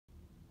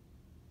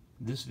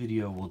This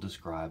video will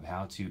describe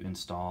how to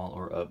install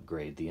or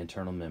upgrade the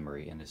internal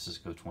memory in a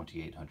Cisco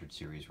 2800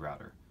 series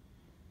router.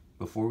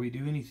 Before we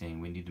do anything,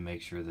 we need to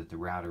make sure that the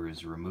router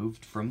is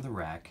removed from the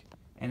rack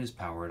and is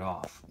powered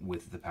off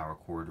with the power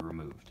cord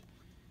removed.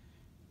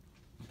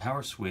 The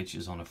power switch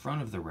is on the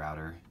front of the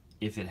router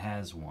if it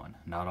has one.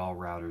 Not all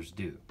routers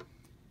do.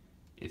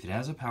 If it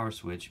has a power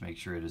switch, make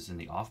sure it is in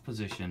the off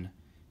position,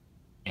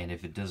 and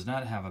if it does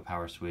not have a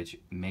power switch,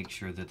 make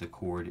sure that the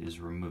cord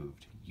is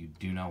removed. You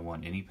do not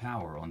want any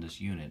power on this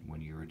unit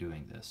when you are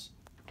doing this.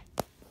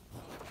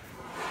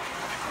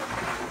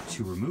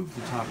 To remove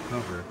the top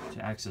cover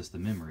to access the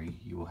memory,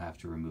 you will have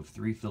to remove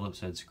 3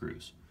 Phillips head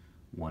screws.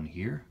 One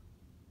here,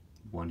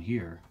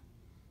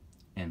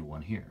 and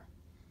one here.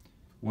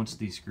 Once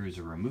these screws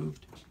are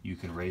removed, you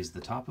can raise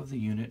the top of the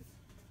unit,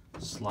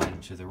 slide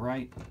it to the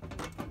right,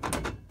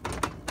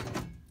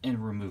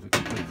 and remove it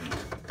completely.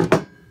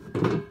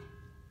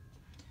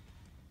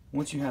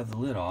 Once you have the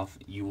lid off,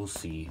 you will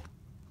see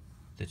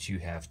that you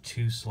have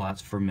 2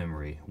 slots for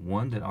memory,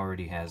 one that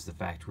already has the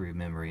factory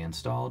memory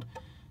installed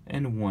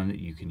and one that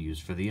you can use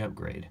for the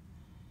upgrade.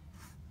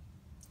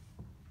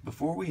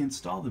 Before we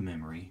install the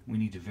memory, we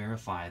need to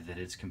verify that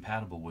it's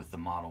compatible with the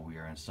model we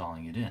are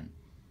installing it in.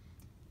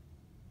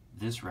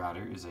 This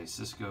router is a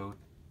Cisco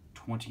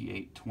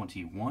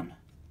 2821,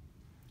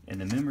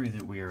 and the memory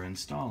that we are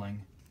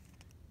installing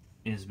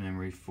is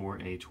memory for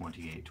a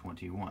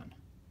 2821,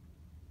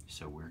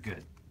 so we're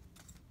good.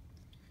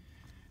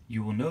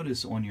 You will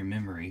notice on your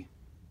memory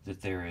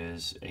that there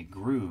is a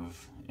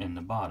groove in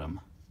the bottom,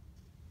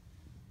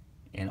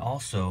 and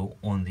also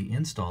on the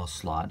install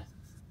slot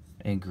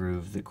a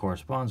groove that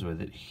corresponds with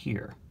it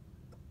here.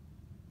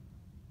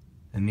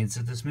 That means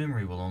that this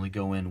memory will only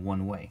go in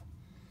one way.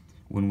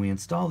 When we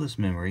install this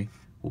memory,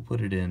 we'll put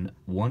it in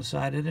one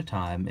side at a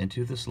time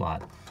into the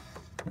slot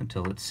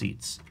until it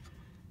seats.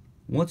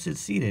 Once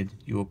it's seated,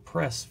 you will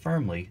press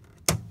firmly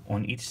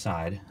on each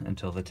side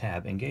until the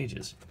tab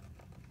engages.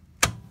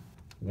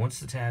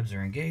 Once the tabs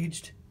are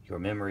engaged, your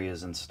memory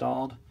is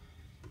installed.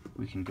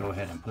 We can go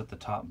ahead and put the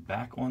top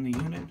back on the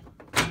unit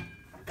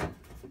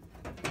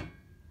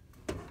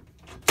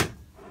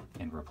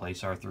and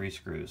replace our 3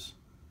 screws.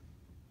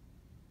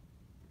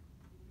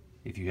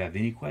 If you have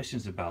any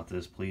questions about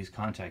this, please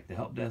contact the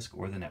help desk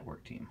or the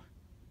network team.